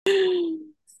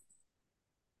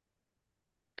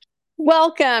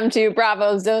Welcome to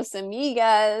Bravo's Dos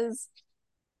Amigas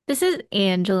This is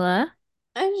Angela.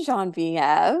 and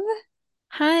Genevieve.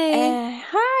 Hi.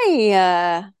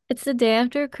 Hi. It's the day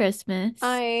after Christmas.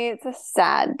 It's a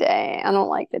sad day. I don't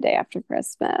like the day after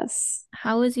Christmas.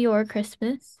 How was your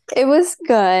Christmas? It was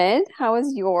good. How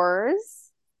was yours?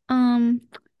 Um,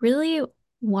 really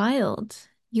wild.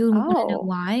 You want to know Oh,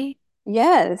 why?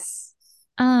 yes.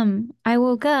 I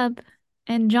woke up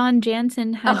and John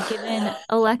Jansen had given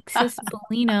Alexis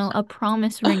Bellino a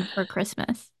promise ring for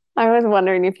Christmas. I was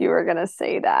wondering if you were going to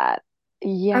say that. Are we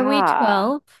Yeah.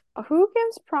 12? Who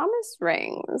gives promise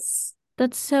rings?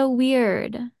 That's so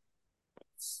weird.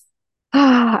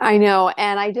 I know.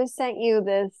 And I just sent you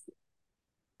this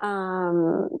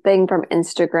thing from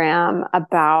Instagram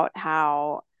about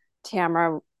how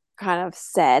Tamara kind of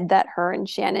said that her and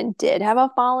Shannon did have a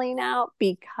falling out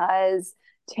because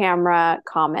Tamara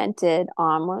commented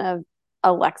on one of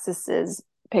Alexis's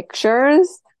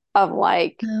pictures of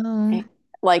Oh,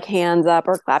 like hands up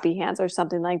or clappy hands or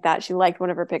something like that. She liked one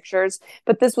of her pictures,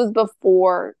 but this was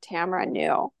before Tamara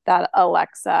knew that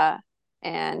Alexa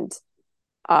and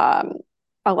um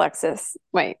Alexis,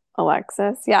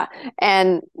 yeah,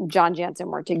 and John Jansen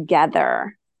were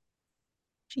together.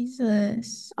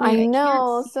 Jesus. I Wait, I can't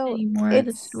know, see so any more of the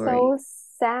it's story. so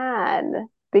sad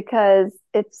because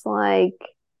it's like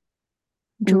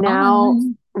now,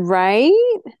 Drama.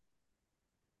 right?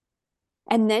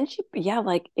 And then yeah,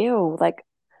 like ew, like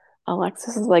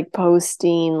Alexis is like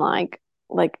posting like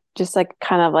just like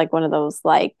kind of like one of those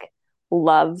like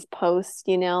love posts,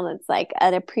 that's like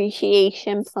an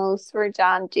appreciation post for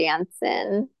John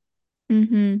Jansen.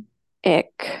 Mm-hmm.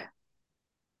 Ick.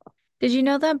 Did you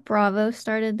know that Bravo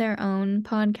started their own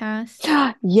podcast?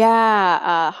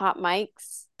 Yeah, hot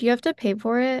mics. Do you have to pay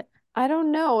for it? I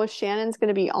don't know if Shannon's going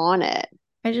to be on it,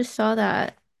 I just saw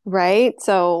that. right?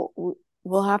 So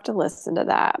we'll have to listen to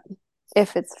that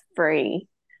if it's free.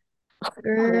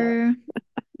 Er,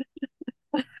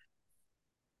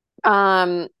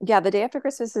 Yeah, the day after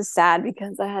Christmas is sad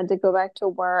because I had to go back to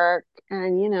work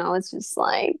and it's just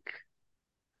like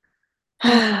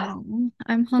I know.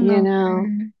 I'm you know,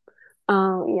 hungover.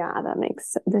 oh yeah, that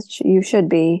makes you should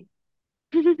be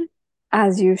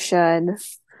as you should.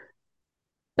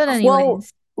 But Well,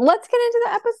 anyways, let's get into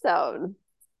the episode.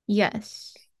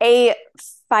 yes. A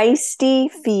feisty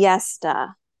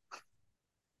fiesta.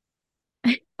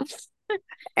 It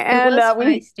And was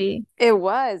we feisty. It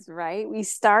was, right? We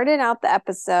started out the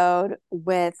episode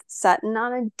with Sutton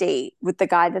on a date with the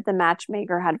guy that the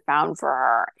matchmaker had found for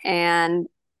her. And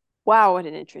wow, what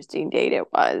an interesting date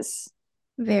it was.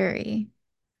 Very.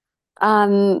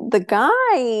 The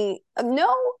guy,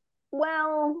 no,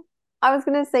 well, I was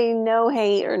gonna say no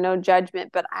hate or no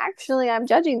judgment, but actually I'm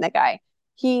judging the guy.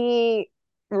 He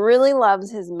really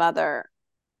loves his mother,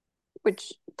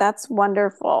 which that's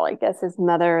wonderful. I guess his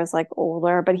mother is like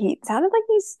older, but he sounded like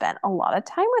he spent a lot of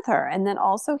time with her. And then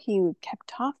also he kept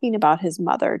talking about his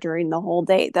mother during the whole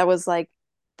date. That was like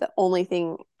the only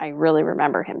thing I really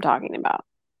remember him talking about.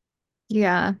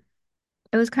 Yeah.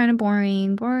 It was kind of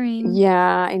boring. Boring.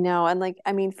 Yeah, I know. And like,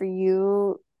 I mean, for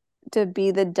you to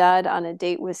be the dud on a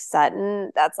date with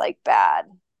Sutton, that's like bad.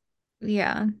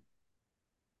 Yeah.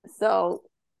 So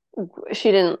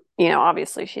she didn't,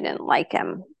 obviously she didn't like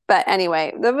him. But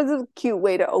anyway, that was a cute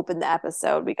way to open the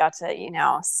episode. We got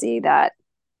to, see that.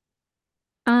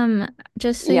 Um,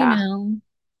 just so you Yeah. know,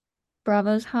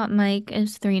 Bravo's hot mic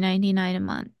is $3.99 a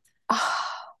month. Oh,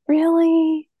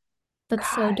 really? That's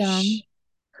so Gosh. dumb.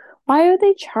 Why do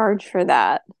they charge for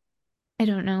that? I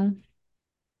don't know.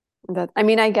 I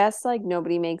mean, I guess like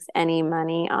nobody makes any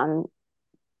money on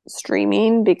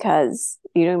streaming because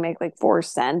you don't make like 4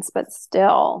 cents, but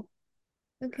still,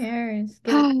 Who cares?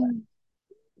 Give it to them.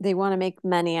 they want to make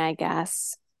money, I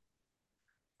guess.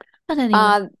 But anyway.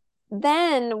 Uh,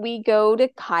 then we go to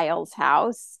Kyle's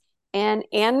house, and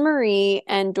Anne Marie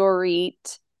and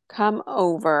Dorit come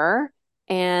over,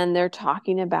 and they're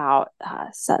talking about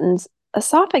Sutton's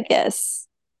esophagus.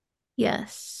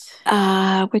 Yes.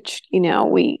 Which,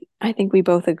 I think we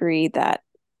both agree that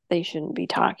they shouldn't be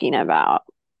talking about.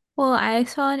 Well, I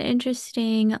saw an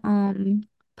interesting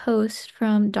post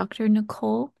from Dr.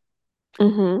 Nicole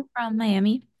Mm-hmm. from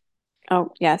Miami,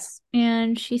 Oh, yes.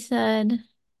 and she said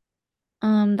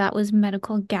that was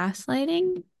medical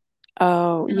gaslighting.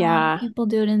 Oh, And a lot of yeah. people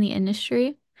do it in the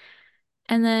industry.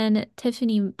 And then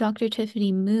Dr.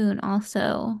 Tiffany Moon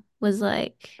also was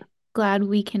like, glad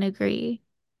we can agree.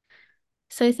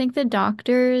 So I think the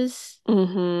doctors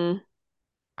Mm-hmm.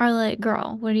 are like,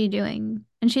 girl, what are you doing?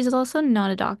 And she's also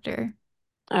not a doctor.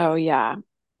 Oh, yeah.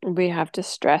 We have to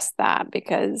stress that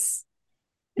because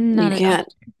Not You a can't,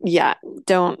 doctor. yeah,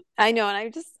 don't. I know. And I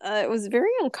just, it was very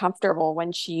uncomfortable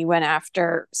when she went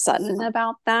after Sutton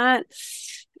about that.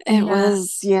 It Yeah,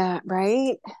 was, yeah,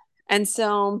 right. And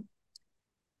so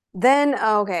then,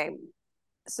 okay.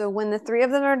 So when the three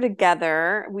of them are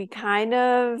together, we kind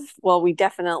of, well, we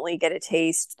definitely get a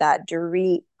taste that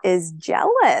Dorit is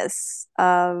jealous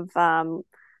of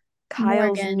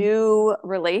Kyle's Morgan. new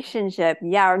relationship,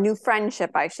 yeah, or new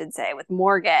friendship, I should say, with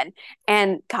Morgan.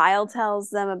 And Kyle tells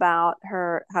them about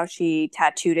her, how she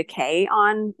tattooed a K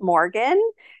on Morgan.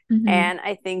 Hmm. And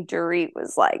I think Dorit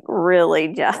was like really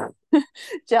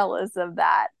jealous of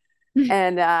that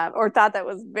and or thought that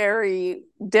was very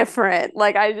different.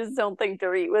 Like I just don't think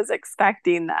Dorit was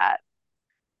expecting that.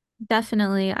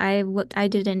 Definitely. I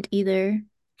didn't either,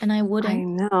 and I I wouldn't.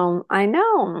 know, I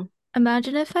know.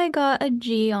 Imagine if I got a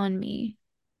G on me.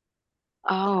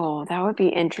 Oh, that would be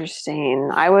interesting.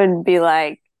 I would be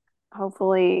like,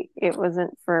 hopefully it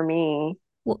wasn't for me.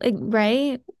 Well,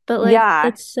 right? But like, Yeah.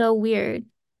 that's so weird.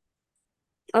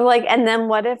 Or like, and then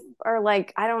what if, or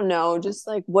like, I don't know, just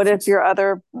like, what if your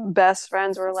other best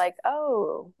friends were like,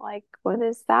 oh, like, what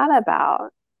is that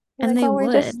about? You're And like, they well,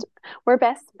 would. we're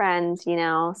best friends, you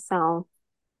know? So,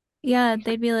 Yeah,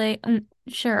 they'd be like,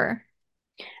 sure.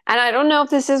 and I don't know if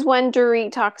this is when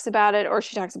Dorit talks about it or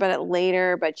she talks about it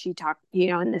later, but she talked,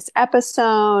 in this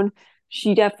episode,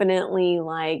 she definitely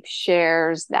like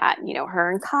shares that,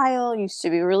 her and Kyle used to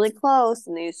be really close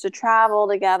and they used to travel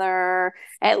together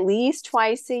at least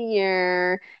twice a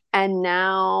year. And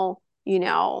now,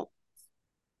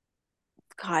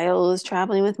 Kyle is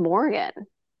traveling with Morgan.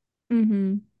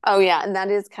 Hmm. Oh, yeah. And that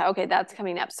is okay. That's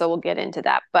coming up. So we'll get into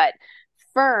that. But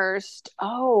first,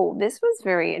 oh, this was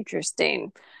very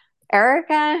interesting.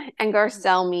 Erica and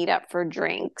Garcelle meet up for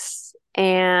drinks,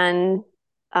 and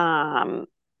um,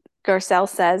 Garcelle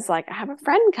says, like, I have a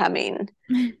friend coming.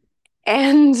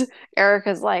 And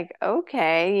Erica's like,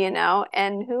 okay,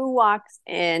 and who walks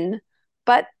in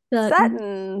but Sutton.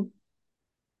 Sutton?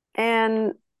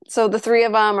 And so the three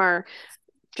of them are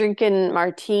drinking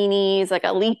martinis, like a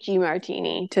lychee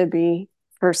martini to be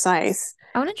precise.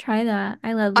 I want to try that.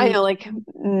 I love I know, like lychee.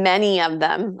 many of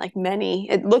them, like many.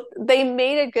 They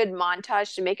made a good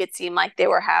montage to make it seem like they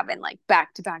were having like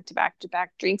back to back to back to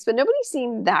back drinks, but nobody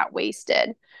seemed that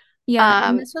wasted. Yeah, and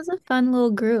Um, this was a fun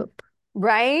little group.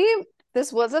 right?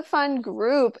 This was a fun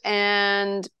group,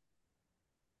 and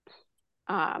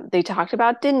they talked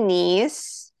about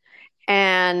Denise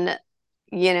and,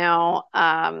 you know,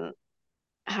 um,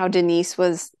 how Denise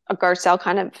was Garcelle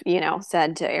kind of,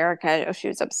 said to Erica, oh, she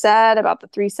was upset about the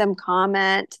threesome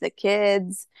comment to the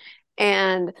kids.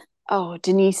 And oh,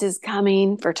 Denise is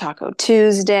coming for Taco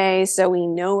Tuesday. So we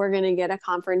know we're going to get a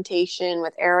confrontation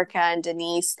with Erica and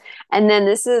Denise. And then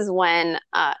this is when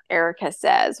Erica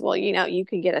says, well, you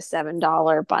could get a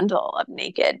 $7 bundle of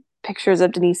naked pictures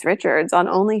of Denise Richards on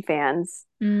OnlyFans.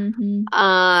 Hmm.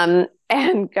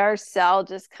 And Garcelle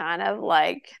just kind of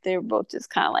like, they were both just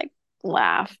kind of like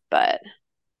laugh, but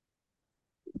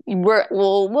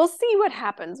we'll see what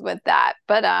happens with that.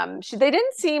 But they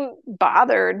didn't seem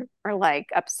bothered or like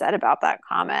upset about that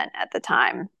comment at the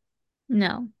time,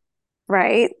 No.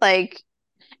 right? Like,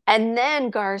 and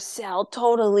then Garcelle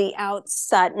totally out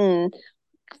Sutton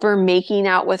for making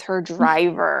out with her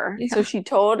driver. So Yeah. she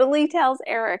totally tells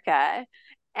Erica,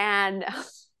 and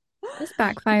This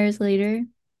backfires later.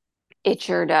 it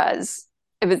sure does.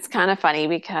 It's kind of funny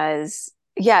because,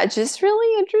 yeah, it's just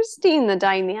really interesting the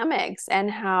dynamics and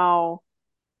how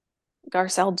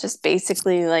Garcelle just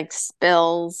basically like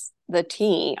spills the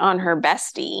tea on her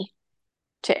bestie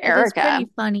to But it's Erica.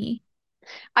 pretty funny.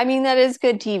 I mean, that is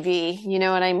good TV. You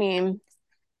know what I mean?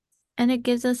 And it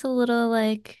gives us a little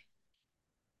like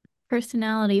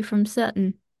personality from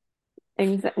Sutton.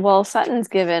 Well, Sutton's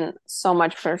given so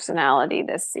much personality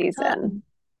this season. Sutton.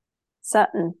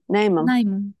 Sutton, name him,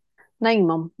 Name name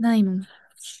him. him.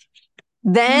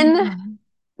 Then Name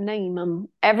name him.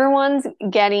 Everyone's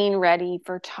getting ready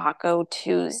for Taco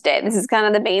Tuesday. This is kind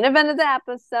of the main event of the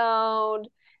episode.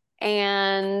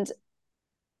 And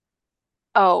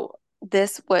oh,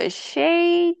 this was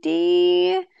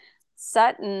shady.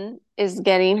 Sutton is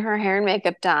getting her hair and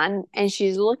makeup done, and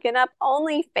she's looking up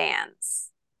OnlyFans.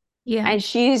 Yeah. And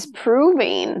she's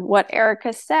proving what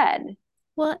Erica said.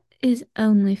 What is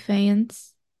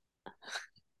OnlyFans?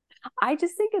 I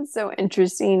just think it's so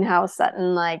interesting how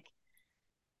Sutton like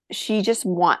she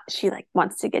like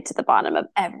wants to get to the bottom of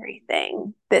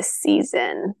everything this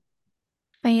season.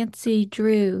 Fancy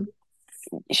Drew.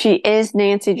 She is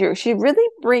Nancy Drew. She really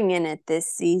bringing it this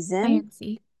season.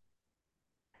 Fancy.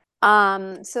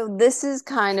 So this is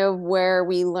kind of where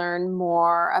we learn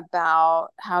more about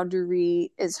how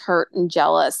Dorit is hurt and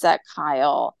jealous that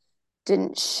Kyle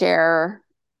didn't share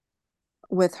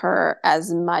with her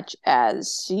as much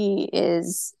as she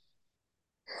is,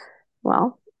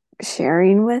 well,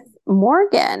 sharing with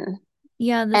Morgan.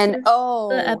 Yeah, this And is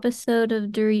the episode of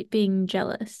Dorit being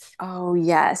jealous. oh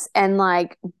yes. And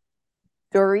like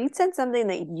Dorit said something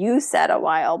that you said a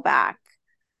while back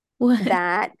What?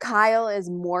 that Kyle is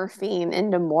morphing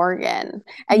into Morgan.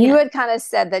 And you Yeah, had kind of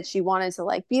said that she wanted to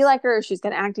like be like her, she's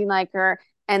kind of acting like her.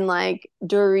 And like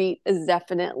Dorit is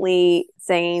definitely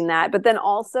saying that. But then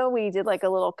also we did like a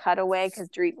little cutaway because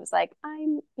Dorit was like,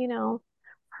 I'm,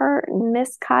 hurt and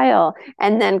miss Kyle.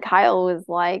 And then Kyle was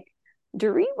like,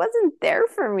 Dorit wasn't there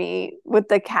for me with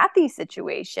the Kathy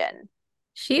situation.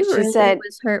 she She really said,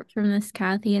 was hurt from this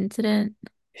Kathy incident.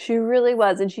 she really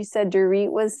was. And she said Dorit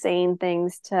was saying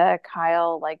things to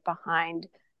Kyle like behind,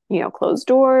 closed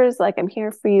doors, like, I'm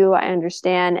here for you. I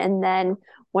understand. And then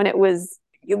when it was,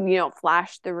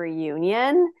 flash the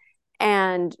reunion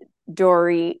and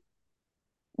Dorit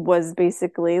was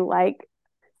basically like,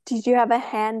 did you have a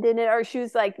hand in it? Or she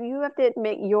was like, you have to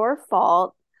admit your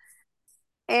fault.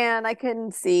 And I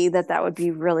can see that that would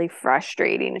be really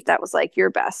frustrating if that was like your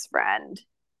best friend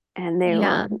and they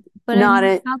Yeah, were but I not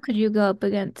mean, a, how could you go up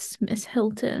against Miss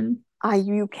Hilton?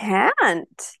 you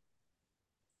can't.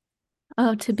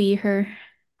 Oh, to be her.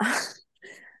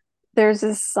 There's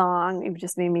this song, it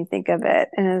just made me think of it,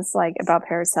 and it's like about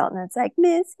Paris Hilton. It's like,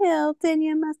 Miss Hilton,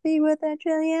 you must be worth $1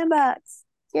 trillion.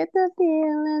 Get the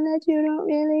feeling that you don't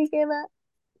really give up.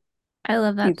 I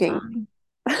love You that can.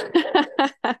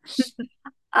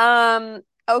 song.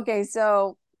 Okay,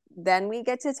 so then we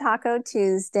get to Taco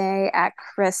Tuesday at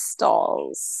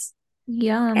Crystal's.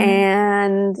 Yum.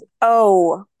 And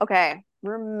oh, okay.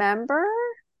 Remember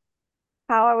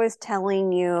how I was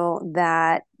telling you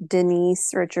that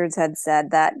Denise Richards had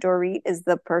said that Dorit is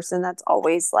the person that's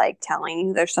always like telling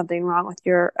you there's something wrong with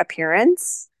your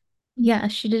appearance? Yeah,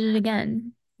 she did it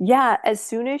again. Yeah, as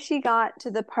soon as she got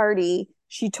to the party,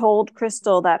 she told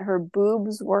Crystal that her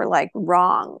boobs were like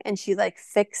wrong and she like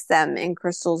fixed them in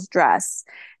Crystal's dress.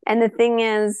 And the thing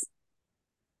is,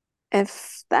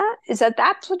 if that is that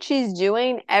that's what she's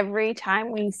doing every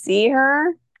time we see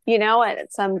her,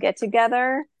 at some get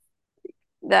together,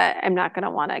 that I'm not going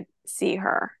to want to see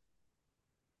her.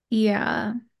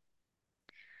 Yeah.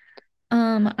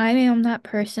 I am that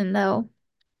person though.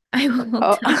 I will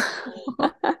Oh, tell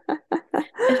people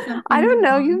if I something's don't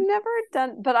know. wrong. You've never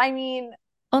done, but I mean,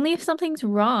 Only if something's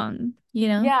wrong, you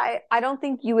know? yeah, I don't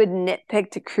think you would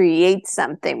nitpick to create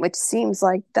something, which seems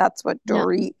like that's what No.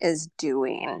 Dorit is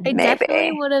doing, I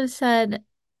definitely maybe. would have said,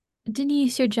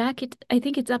 Denise, your jacket, I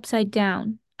think it's upside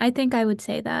down. I think I would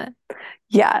say that.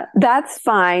 Yeah, that's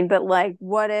fine. But like,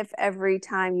 what if every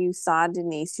time you saw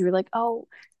Denise, you were like, oh,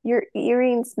 your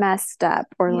earrings messed up,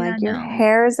 or Yeah, like your no.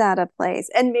 hair's out of place?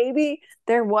 And maybe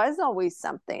there was always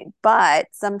something, but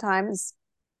sometimes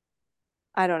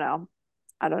I don't know.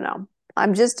 I don't know.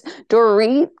 I'm just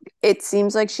Dorit. It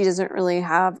seems like she doesn't really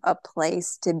have a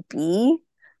place to be,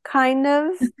 kind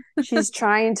of. She's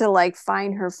trying to like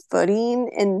find her footing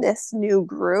in this new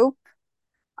group.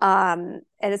 And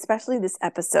especially this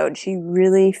episode, she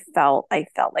really I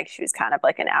felt like she was kind of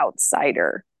like an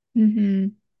outsider. Mm-hmm.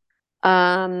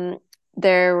 Um,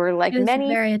 there were She like was many,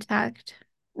 very attacked.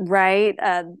 right?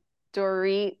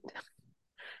 Dorit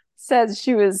says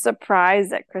she was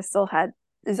surprised that Crystal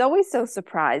is always so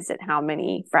surprised at how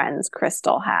many friends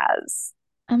Crystal has.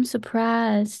 I'm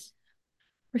surprised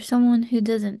for someone who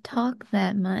doesn't talk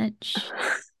that much.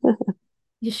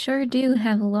 You sure do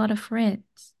have a lot of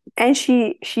friends. And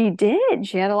she did.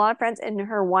 She had a lot of friends, and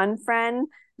her one friend,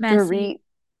 Messy. Dorit,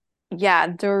 yeah,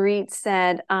 Dorit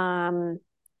said,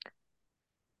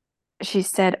 she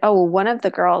said, "Oh, well, one of the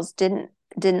girls didn't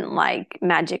like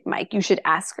Magic Mike. You should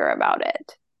ask her about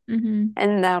it." Mm-hmm.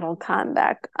 And that'll come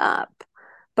back up.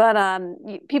 But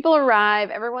people arrive,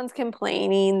 everyone's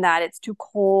complaining that it's too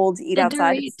cold to eat Did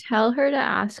outside. Dorit It's tell her to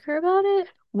ask her about it?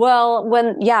 well,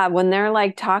 when they're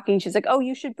like talking, she's like, "Oh,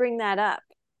 you should bring that up."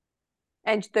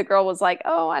 And the girl was like,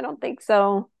 "Oh, I don't think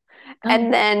so." Oh,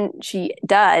 And then she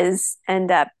does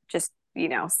end up just,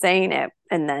 saying it.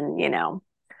 And then,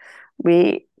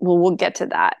 we'll get to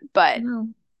that. But no.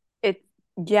 it,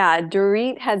 yeah,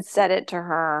 Dorit had said it to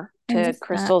her, I to missed that.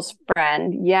 Crystal's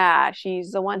friend. Yeah,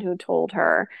 she's the one who told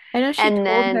her. I know she And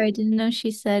told her. then I didn't know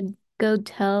she said, go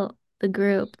tell the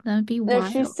group. That would be no,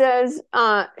 she wild. says,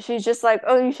 she's just like,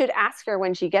 oh, you should ask her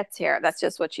when she gets here. That's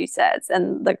just what she says.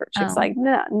 And the chick's Oh, like,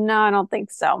 no, no, I don't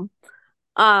think so.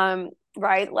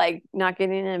 Right? Like not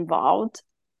getting involved.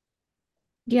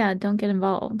 Yeah, don't get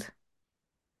involved.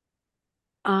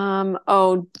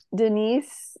 Oh,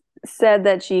 Denise said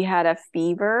that she had a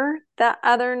fever that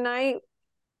other night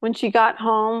when she got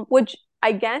home, which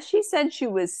I guess she said she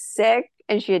was sick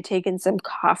and she had taken some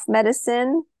cough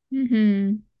medicine.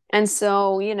 Mm-hmm. And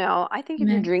so, I think if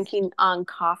you're Mixed. drinking on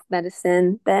cough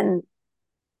medicine, then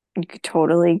you could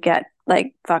totally get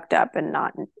like fucked up and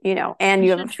not, and I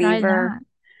you have a should try fever. that.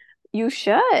 You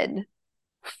should.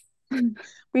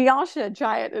 We all should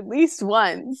try it at least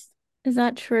once. Is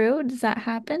that true? Does that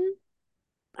happen?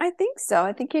 I think so.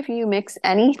 I think if you mix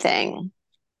anything.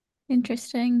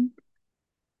 Interesting.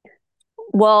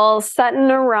 Well, Sutton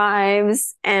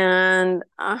arrives and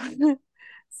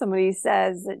somebody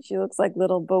says that she looks like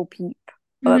little Bo Peep.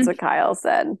 Well, that's Mm-hmm. what Kyle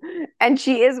said. And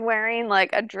she is wearing like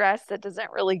a dress that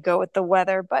doesn't really go with the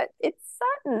weather, but it's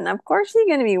Sutton. Of course, she's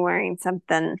going to be wearing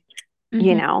something,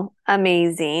 Mm-hmm.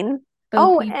 amazing. Bo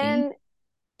Oh, Peepee. and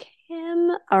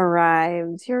Kim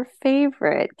arrives, your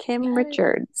favorite, Kim Yes.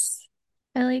 Richards.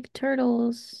 I like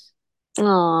turtles.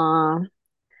 Aw.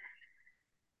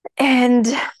 And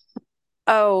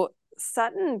oh,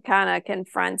 Sutton kind of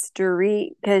confronts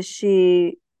Dorit because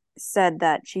she said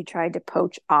that she tried to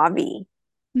poach Avi.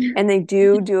 And they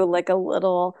do like a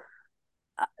little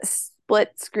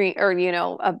split screen or,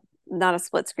 not a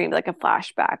split screen, but like a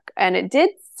flashback. And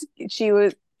she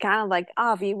was kind of like,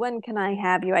 Avi, when can I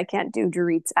have you? I can't do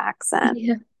Dorit's accent.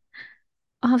 Yeah.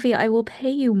 Avi, I will pay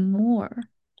you more.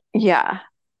 Yeah.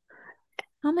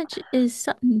 How much is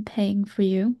Sutton paying for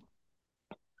you?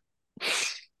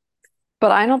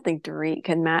 But I don't think Dorit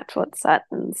can match what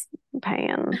Sutton's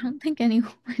paying. I don't think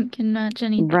anyone can match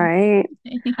anything. Right.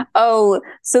 Oh,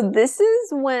 so this is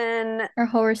when Or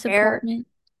horse Eric, apartment.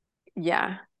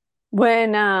 yeah,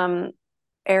 when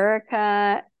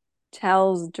Erica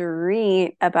tells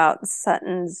Dorit about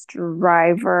Sutton's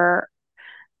driver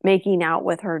making out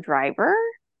with her driver.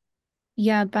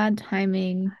 Yeah, bad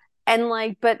timing. And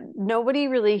like, but nobody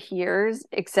really hears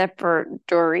except for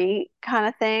Dorit kind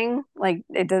of thing. Like,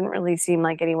 it doesn't really seem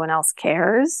like anyone else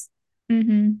cares.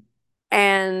 Mm-hmm.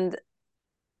 And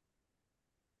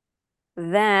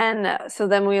so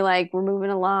then we're moving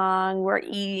along, we're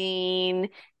eating,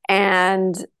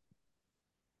 and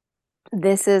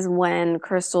this is when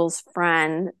Crystal's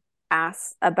friend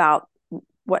asks about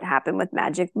what happened with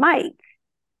Magic Mike.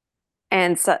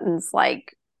 And Sutton's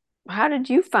like, how did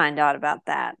you find out about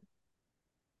that?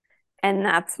 And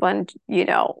that's when,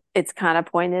 it's kind of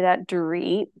pointed at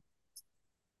Dorit.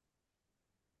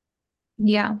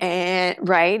 Yeah. And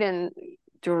right. And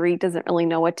Dorit doesn't really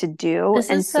know what to do. This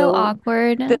And is so so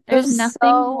awkward. this There's is nothing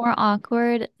so, more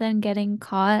awkward than getting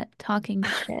caught talking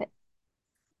shit.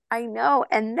 I know.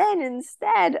 And then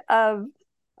instead of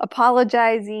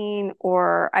apologizing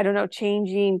or I don't know,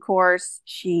 changing course,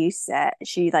 she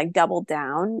like doubled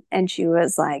down and she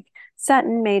was like,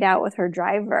 Sutton made out with her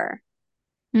driver,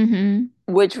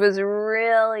 Mm-hmm. which was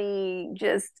really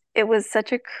it was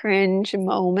such a cringe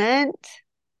moment.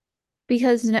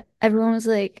 Because everyone was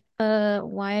like,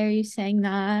 why are you saying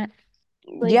that?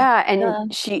 Like, Yeah, and duh.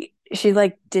 she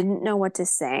like didn't know what to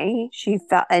say. She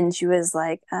felt and she was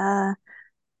like,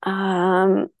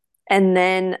 um, and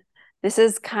then this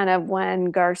is kind of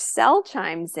when Garcelle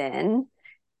chimes in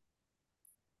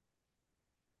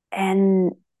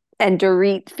and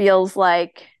Dorit feels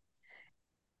like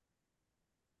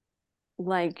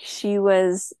she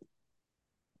was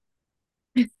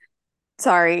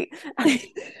sorry.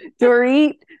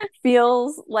 Dorit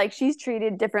feels like she's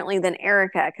treated differently than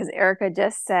Erica because Erica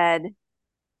just said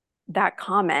that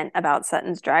comment about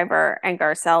Sutton's driver and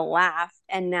Garcelle laughed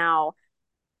and now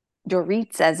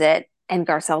Dorit says it and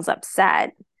Garcelle's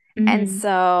upset. And Mm-hmm.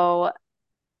 so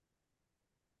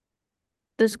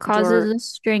This causes Dor a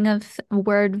string of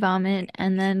word vomit,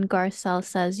 and then Garcelle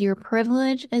says, your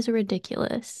privilege is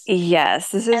ridiculous. yes,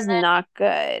 this And is then not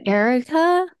good.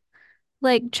 Erica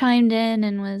like chimed in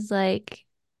and was like,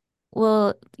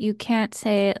 well, you can't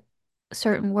say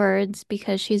certain words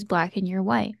because she's black and you're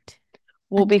white.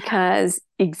 Well, Attack. because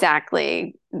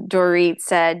exactly, Dorit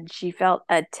said she felt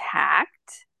attacked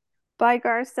by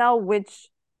Garcelle, which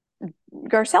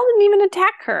Garcelle didn't even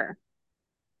attack her.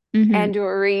 Mm-hmm. And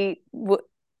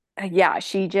yeah,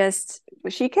 she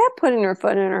kept putting her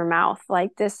foot in her mouth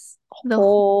like this The whole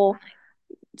whole time.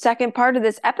 second part of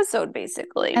this episode,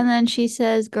 basically. And then she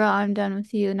says, girl, I'm done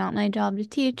with you. Not my job to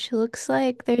teach. Looks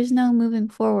like there's no moving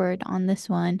forward on this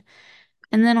one.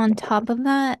 And then on top of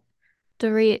that,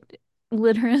 Dorit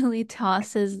literally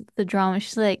tosses the drama.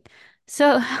 She's like,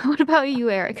 so what about you,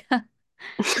 Erica?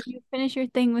 Did you finish your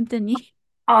thing with Denise?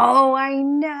 Oh, I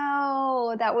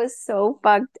know. That was so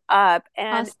fucked up.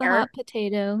 And Toss the hot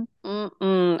potato.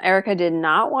 Erica did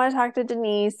not want to talk to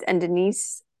Denise, and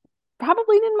Denise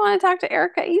probably didn't want to talk to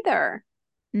Erica either.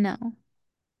 No.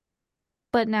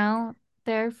 But now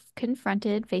they're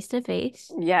confronted face to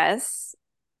face. Yes.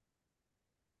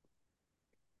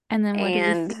 And then what do you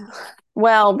And think?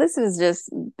 well, this is just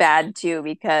bad too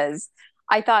because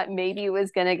I thought maybe it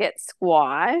was gonna get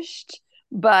squashed,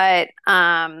 but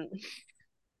I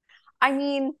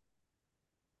mean,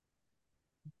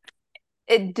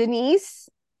 Denise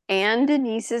and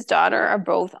Denise's daughter are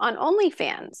both on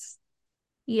OnlyFans.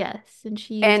 Yes, and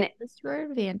she uses And this to her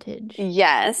advantage.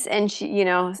 yes, and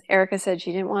Erica said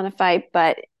she didn't want to fight,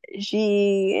 but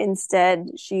she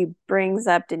brings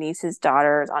up Denise's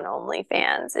daughters on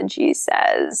OnlyFans and she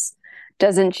says,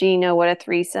 doesn't she know what a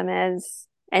threesome is?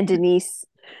 And Denise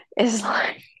is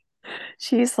like,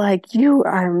 she's like, you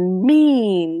are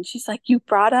mean. She's like, you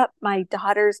brought up my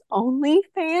daughter's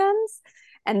OnlyFans.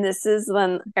 And this is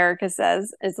when Erica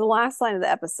says, it's the last line of the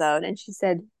episode. And she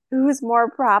said, who's more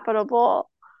profitable?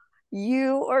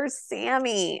 You or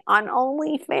Sammy on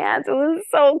OnlyFans. It was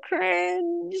so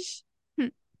cringe.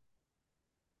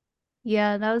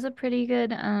 Yeah, that was a pretty good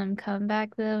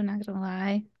comeback though, not gonna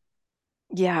lie.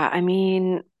 Yeah, I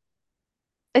mean,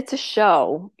 it's a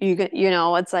show.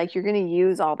 It's like you're gonna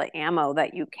use all the ammo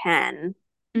that you can.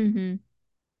 Mm-hmm.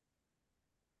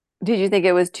 Did you think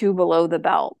it was too below the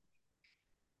belt?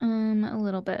 A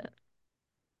little bit.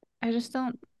 I just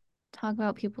don't talk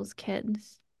about people's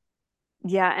kids.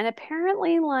 Yeah, and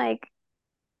apparently, like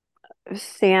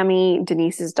Sammy,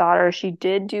 Denise's daughter, she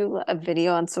did do a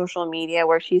video on social media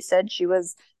where she said she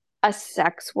was a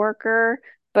sex worker,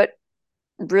 but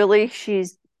really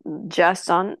just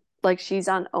on she's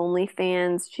on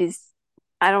OnlyFans.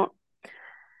 I don't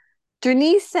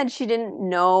Denise said she didn't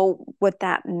know what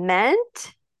that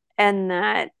meant and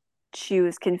that she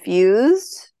was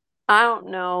confused. I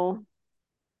don't know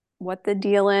what the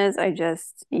deal is.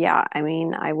 Yeah, I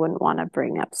mean, I wouldn't want to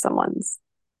bring up someone's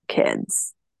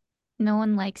kids. No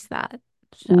one likes that.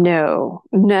 So, No,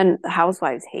 none,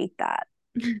 housewives hate that,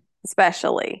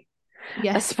 especially,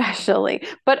 yes. especially.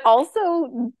 But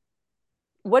also,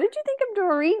 what did you think of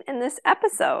Doreen in this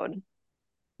episode?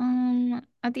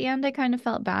 At the end I kind of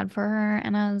felt bad for her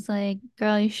and I was like,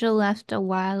 girl, you should have left a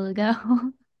while ago.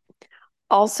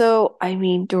 Also, I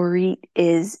mean, Dorit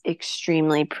is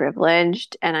extremely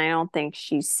privileged, and I don't think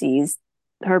she sees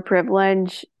her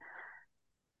privilege.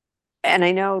 And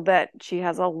I know that she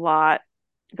has a lot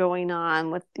going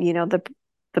on with,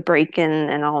 the break-in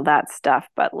and all that stuff,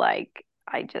 but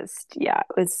yeah, it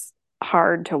was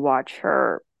hard to watch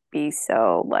her be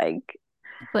so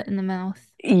Foot in the mouth.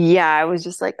 yeah, I was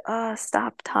just like, oh,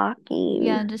 stop talking.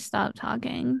 Yeah, just stop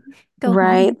talking. Go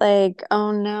Right? home. Like,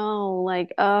 oh no,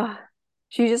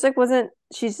 she just wasn't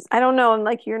I don't know, I'm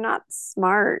like, you're not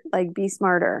smart. Like, be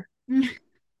smarter.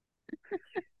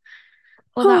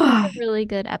 Well, that was a really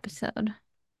good episode.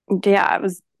 Yeah,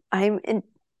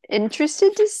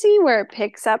 interested to see where it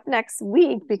picks up next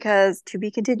week because to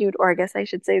be continued, or I guess I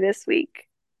should say this week.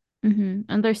 And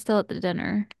they're still at the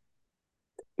dinner.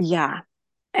 Yeah.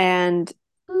 And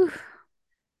Ooh, do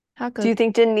taco. you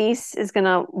think Denise is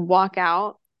gonna walk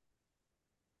out?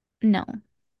 No,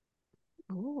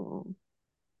 Ooh,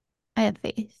 I have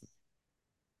faith.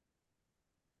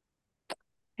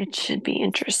 it should be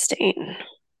interesting.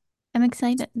 I'm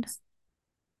excited.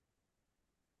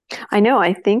 I know,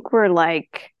 I think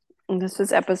this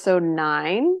was episode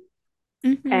 9.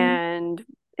 Mm-hmm. And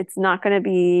it's not going to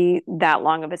be that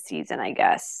long of a season, I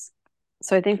guess.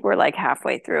 So I think we're like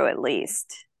halfway through at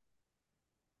least.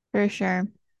 For sure.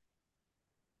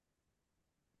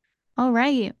 All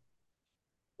right.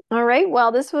 All right.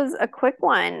 Well, this was a quick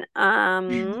one.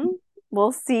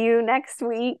 We'll see you next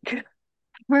week.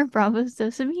 We're Bravos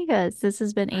Dos Amigas. This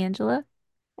has been Angela.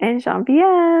 And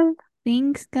Jean-Pierre.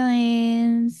 Thanks,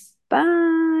 guys.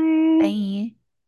 Bye. Bye.